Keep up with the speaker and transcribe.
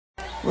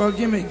Well,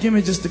 give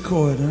me just the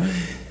chord, all right?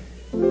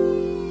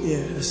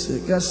 Yeah, that's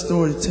it. Got a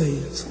story to tell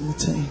you. So let me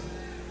tell you.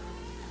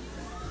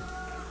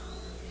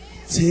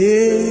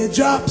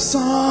 Teardrops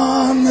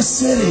on the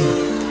city,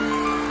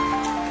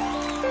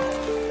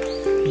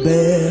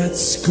 bad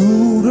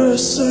scooter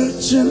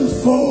searching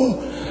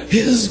for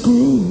his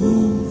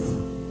groove.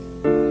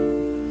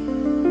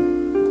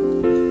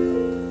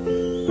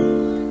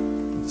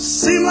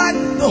 Seem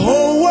like the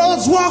whole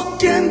world's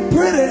walking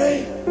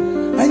pretty,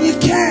 and you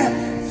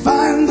can't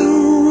find the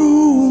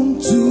room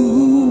to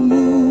move.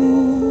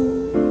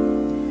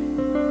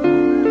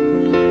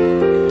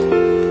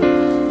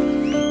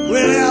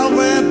 Well,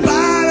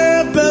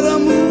 everybody better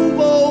move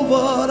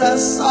over,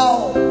 that's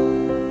all,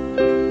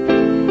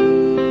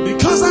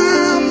 because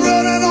I'm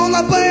running on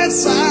the bad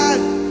side,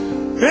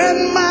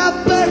 and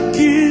my back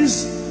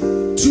is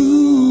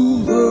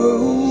to the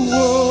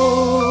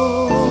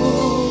wall.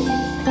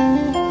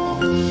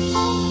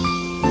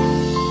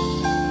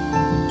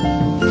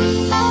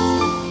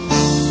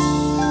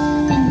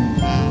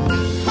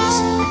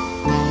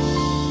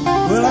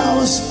 Well, I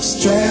was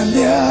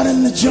stranded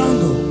in the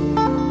jungle,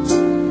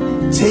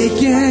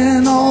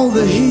 taking all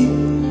the heat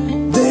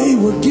they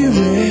were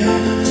giving.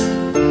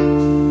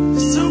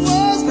 So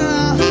was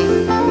now.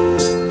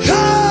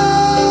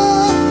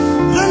 Oh,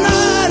 the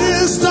night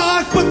is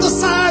dark, but the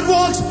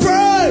sidewalks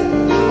bright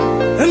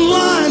and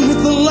lined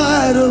with the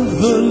light of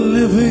the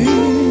living.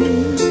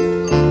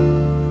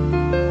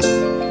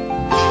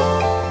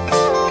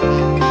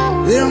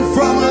 Then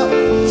from a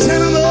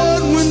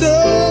tenement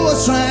window, a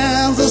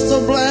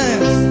transistor blast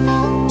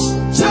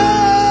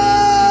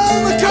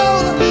turned the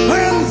corner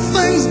when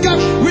things got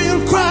real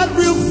quiet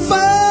real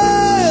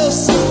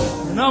fast,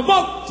 and I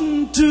walked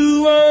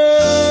into a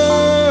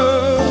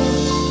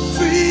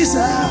freeze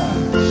out.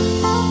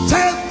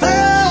 10th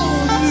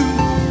Avenue,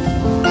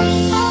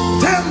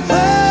 10th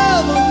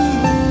Avenue,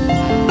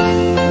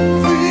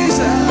 freeze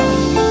out,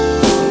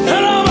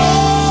 and I'm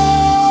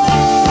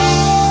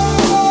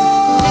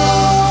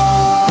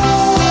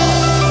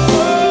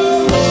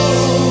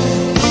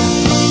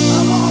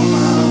on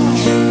my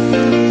own.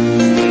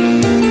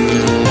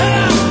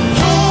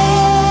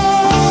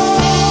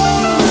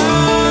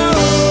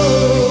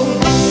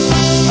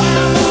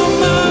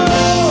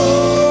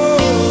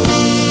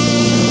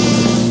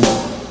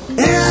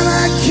 And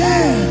I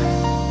can't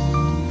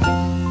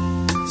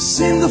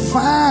seem to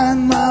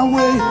find my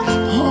way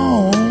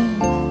home.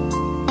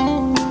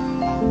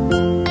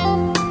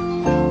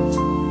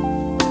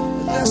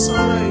 But that's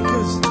alright,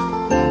 cause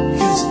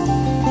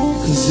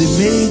they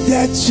made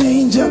that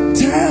change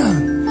uptown,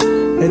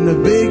 and the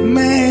big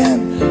man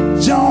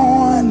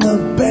joined the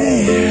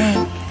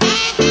band.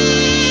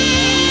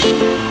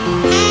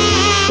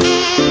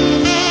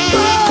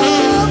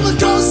 From the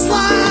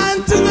coastline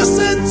to the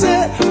city,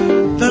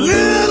 the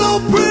little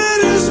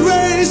British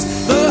raised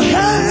their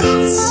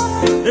hands.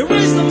 They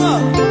raised them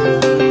up.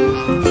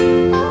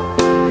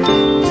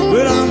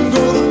 But I'm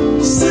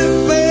gonna sit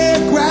back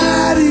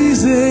right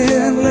easy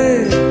and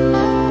lay.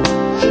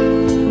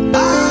 I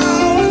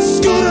was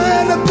scooter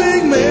and the big